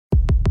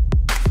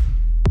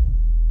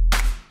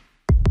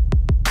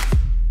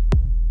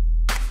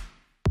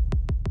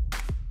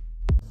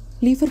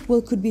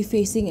Liverpool could be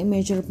facing a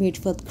major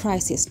midfield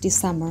crisis this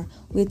summer,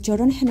 with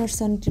Jordan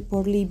Henderson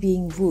reportedly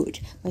being wooed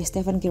by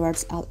Steven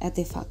Gerrard's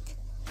Al-Ettifaq.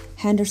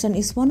 Henderson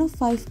is one of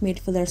 5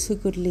 midfielders who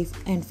could leave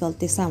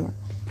Anfield this summer,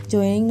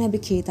 joining Naby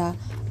Keita,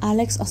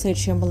 Alex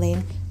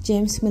Oxlade-Chamberlain,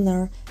 James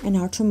Milner, and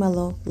Arthur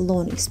Melo,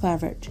 loan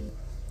expired.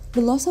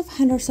 The loss of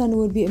Henderson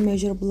would be a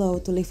major blow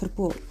to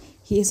Liverpool.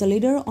 He is a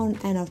leader on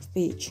and off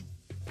the pitch,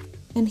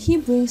 and he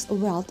brings a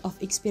wealth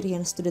of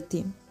experience to the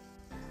team.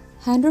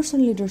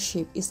 Henderson's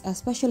leadership is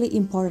especially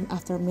important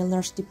after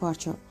Milner's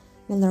departure.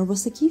 Milner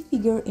was a key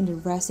figure in the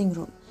dressing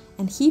room,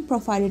 and he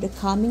provided a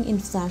calming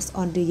influence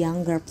on the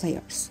younger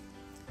players.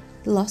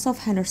 The loss of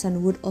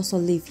Henderson would also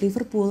leave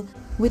Liverpool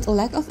with a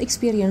lack of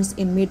experience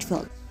in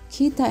midfield.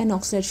 Keita and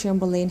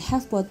Oxlade-Chamberlain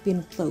have both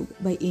been plagued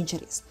by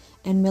injuries,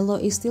 and Melo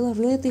is still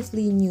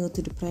relatively new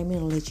to the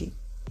Premier League.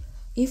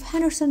 If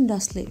Henderson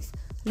does leave,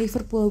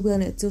 Liverpool will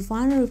need to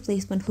find a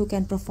replacement who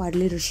can provide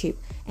leadership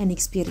and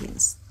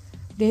experience.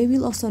 They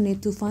will also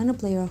need to find a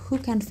player who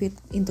can fit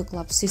into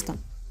club system.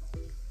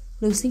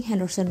 Losing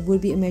Henderson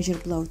would be a major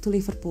blow to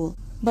Liverpool,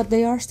 but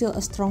they are still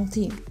a strong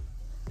team.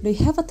 They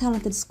have a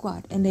talented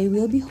squad and they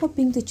will be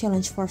hoping to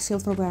challenge for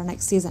silverware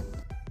next season.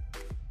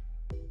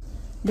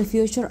 The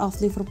future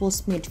of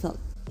Liverpool's midfield.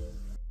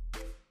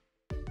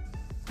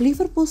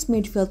 Liverpool's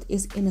midfield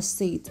is in a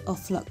state of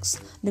flux.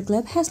 The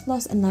club has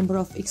lost a number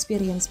of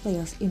experienced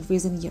players in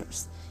recent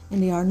years,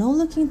 and they are now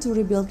looking to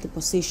rebuild the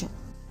position.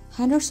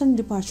 Henderson's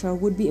departure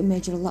would be a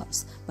major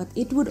loss, but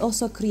it would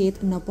also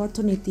create an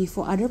opportunity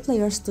for other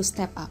players to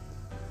step up.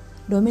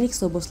 Dominic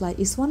Szoboszlai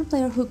is one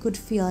player who could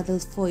fill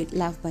the void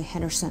left by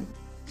Henderson.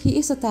 He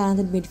is a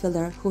talented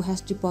midfielder who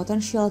has the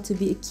potential to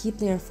be a key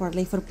player for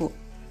Liverpool.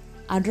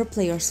 Other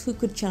players who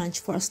could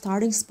challenge for a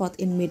starting spot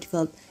in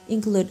midfield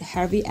include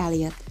Harvey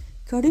Elliott,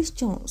 Curtis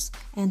Jones,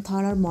 and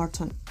Tyler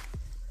Morton.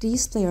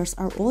 These players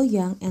are all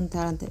young and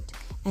talented,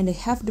 and they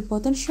have the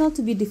potential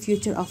to be the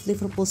future of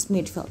Liverpool's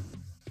midfield.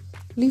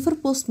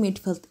 Liverpool's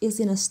midfield is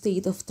in a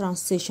state of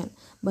transition,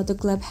 but the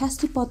club has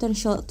the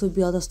potential to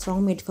build a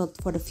strong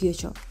midfield for the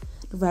future.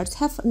 The Reds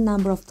have a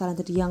number of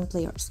talented young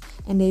players,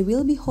 and they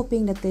will be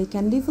hoping that they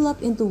can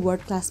develop into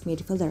world-class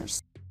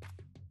midfielders.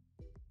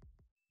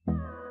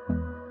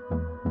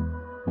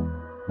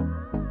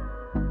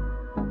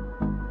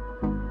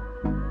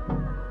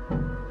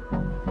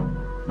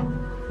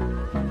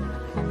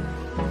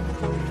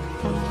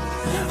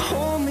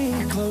 Hold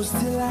me close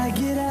till I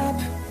get up.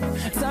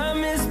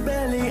 Time is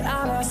barely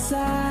on our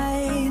side.